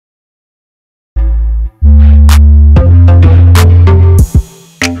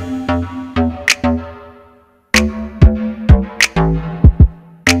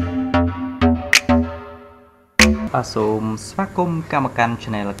សូមស្វាគមន៍កម្មការ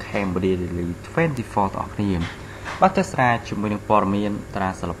Channel Cambodia Daily24 ទាំងអស់គ្នាបាទទស្សនាជាមួយនឹងព័ត៌មានតា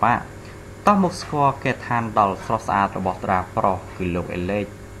រាសិល្បៈតោះមកស្គាល់គេឋានដល់ស្រស់ស្អាតរបស់តារាប្រុសគឺលោកអេលេក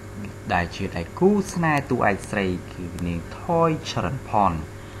ដែលជាដៃគូស្នេហ៍តួឯកស្រីគឺនាងថយចរិនផន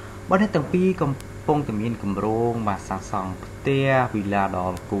បើនេះទាំងពីរកំពុងតែមានគម្រោងបាទសាងសង់ផ្ទះវីឡាដ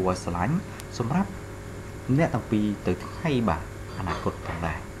ល់គួរឲ្យស្រឡាញ់សម្រាប់អ្នកទាំងពីរទៅថ្ងៃបាទអនាគតផង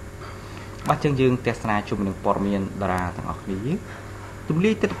ដែរបាទយើងទស្សនាជុំនឹងព័ត៌មានតារាទាំងអស់គ្នាទំ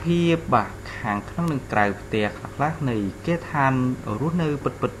លាយទិដ្ឋភាពបាទខាងក្នុងនិងក្រៅផ្ទះខ្លះនៃគេឋានរស់នៅពិ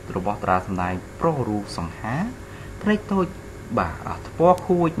តរបស់តារាសម្ដែងប្រុសរូបសង្ហាព្រៃតូចបាទថ្ពាល់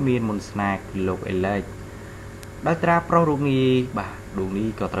ខួចមានមុនស្នេហ៍គឺលោកអេលេកដោយតារាប្រុសរូបនេះបាទរូបនេះ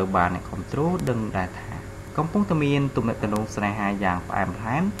ក៏ត្រូវបានអ្នកគ្រប់គ្រងដឹងដែរថាកំពុងតែមានទំនាក់ទំនងស្នេហាយ៉ាងផ្អែមល្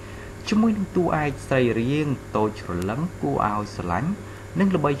ហែមជាមួយនឹងតួឯកស្រីរៀងតូចច្រឡឹងគួរឲ្យស្រឡាញ់និង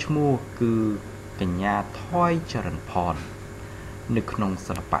ល្បីឈ្មោះគឺកញ្ញាថយចរិនផននៅក្នុង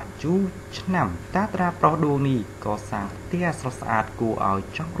សិល្បៈយូរឆ្នាំតារាប្រុសដួងនេះក៏សាងផ្ទះស្រស់ស្អាតគួរឲ្យ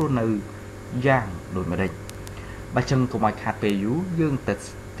ចង់រស់នៅយ៉ាងដូចម្ដេចបើចឹងកុំឲ្យខាតពេលយូរយើងទៅ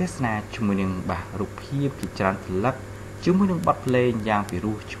ទស្សនាជាមួយនឹងបាទរូបភាពជាច្រើនស្លឹកជាមួយនឹងបទភ្លេងយ៉ាងពិ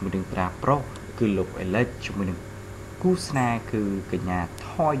រោះជាមួយនឹងតារាប្រុសគឺលោកអេលេកជាមួយនឹងគូស្នេហ៍គឺកញ្ញាថ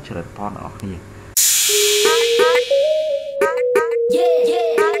យចរិនផនអស់គ្នា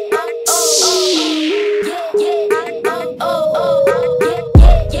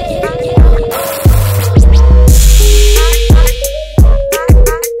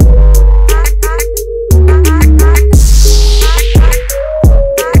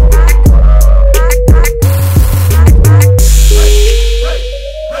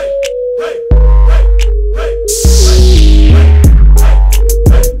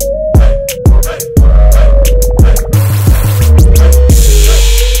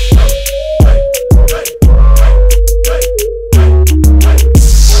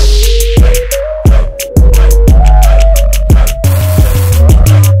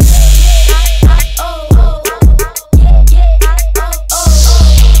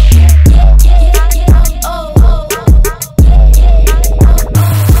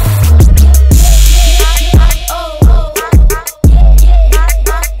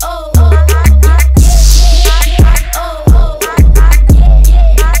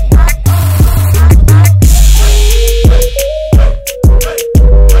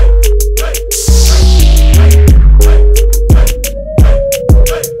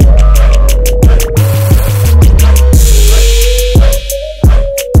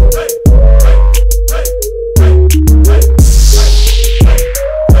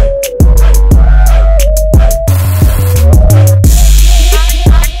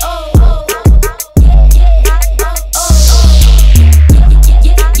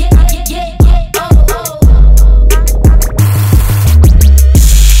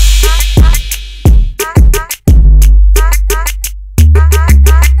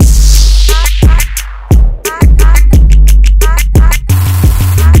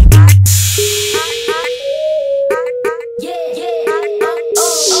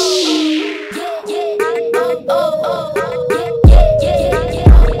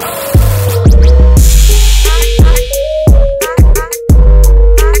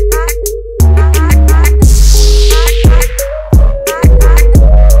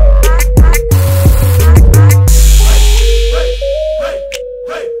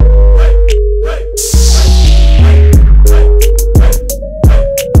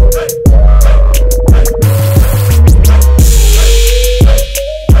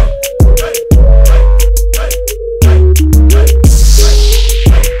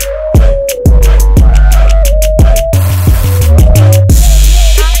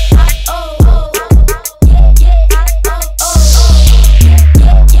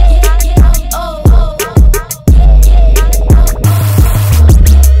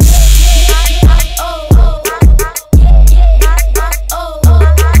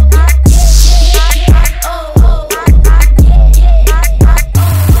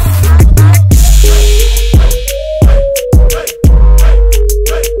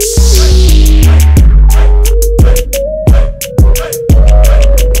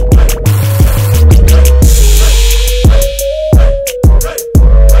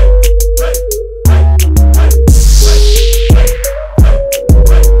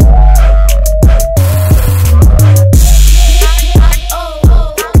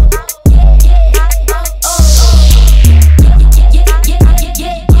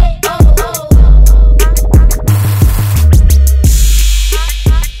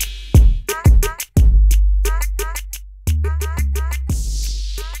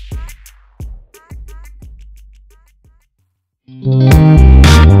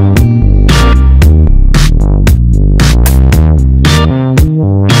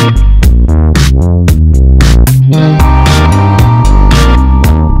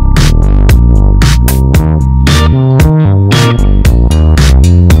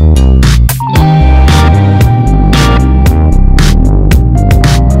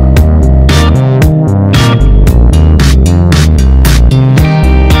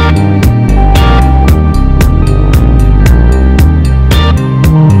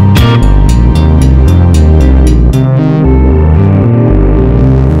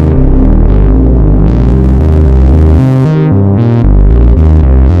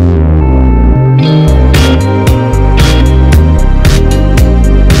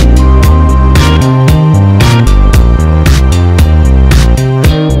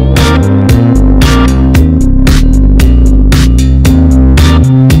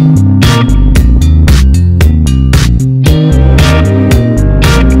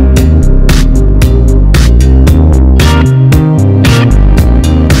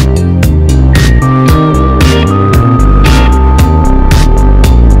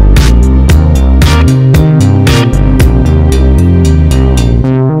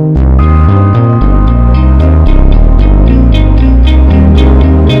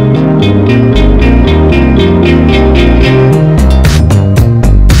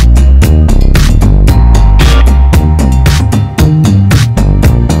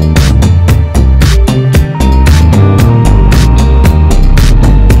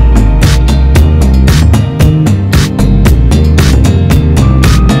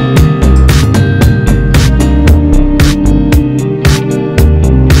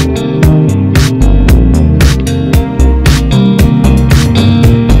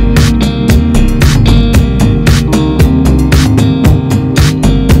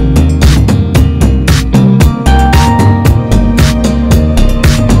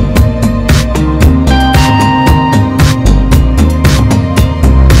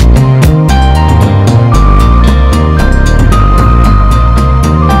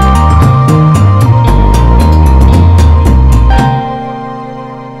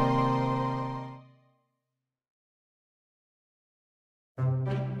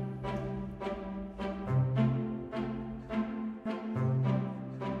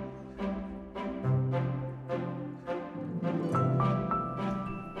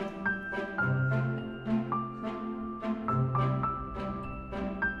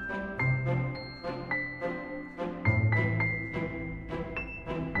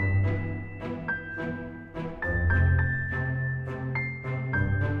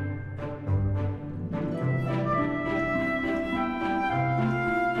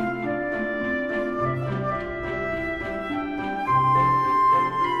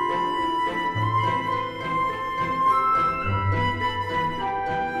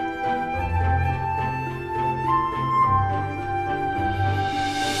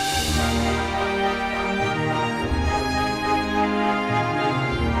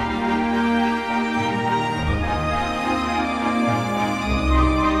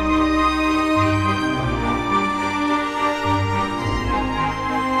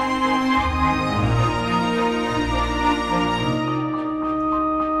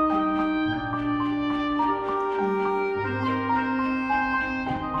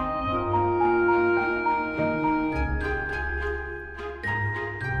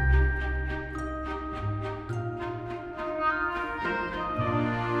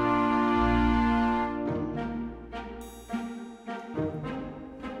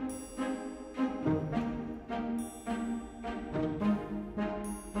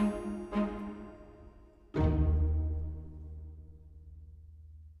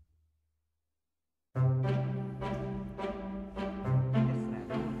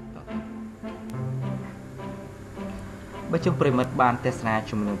បើជុំប្រិមិត្តបានទស្សនា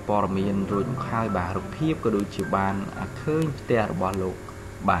ជំនួយព័ត៌មានរួចមកហើយបាទរូបភាពក៏ដូចជាបានឃើញផ្ទះរបស់លោក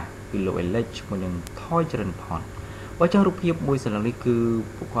បាទពីលោកអេលិចជាមួយនឹងថយចរិនផនបើចឹងរូបភាពមួយសន្លឹងនេះគឺ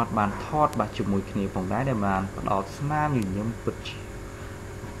ពួកគាត់បានថតបាទជាមួយគ្នាផងដែរដែលបានផ្ដល់ស្នាមញញឹមពិតជា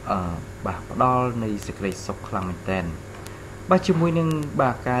បាទផ្ដល់នៃសេចក្តីសុខខ្លាំងមែនទែនបាទជាមួយនឹង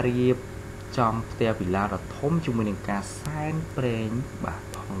បាទការរៀបចំផ្ទះវិឡាដ៏ធំជាមួយនឹងការសែនព្រេងបាទ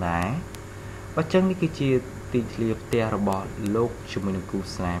ផងដែរបើចឹងនេះគឺជាទីធ្លាផ្ទះរបស់លោកជាមួយនឹងគូ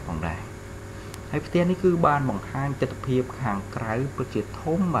ស្នេហ៍ផងដែរហើយផ្ទះនេះគឺបានបង្ហាញទិដ្ឋភាពខាងក្រៅពិតជា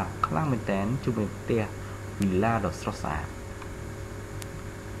ធំបាទខ្លាំងមែនទែនជាមួយផ្ទះវិឡាដ៏ស្រស់ស្អាត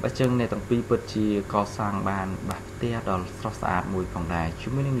បើចឹងអ្នកទាំងពីរពិតជាកសាងបានបាទផ្ទះដ៏ស្រស់ស្អាតមួយផងដែរជា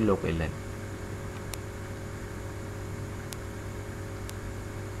មួយនឹងលោកអេលិន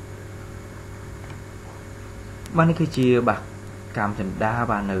បាទនេះគឺជាបាទកម្មចន្ទា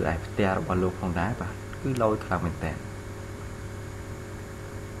បាទនៅឯផ្ទះរបស់លោកផងដែរបាទគឺលយខ្លាំងមែនតើ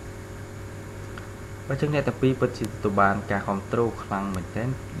បើចឹងអ្នកទាំងពីរពិតជាទទួលបានការគ្រប់គ្រងខ្លាំងមែនតើ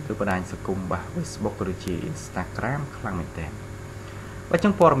គឺបណ្ដាញសង្គមបាទ Facebook ឬជា Instagram ខ្លាំងមែនតើបើចឹ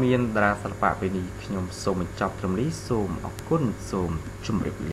ងព័ត៌មានតារាសិល្បៈពេលនេះខ្ញុំសូមបញ្ចប់ត្រឹមនេះសូមអរគុណសូមជម្រាបលា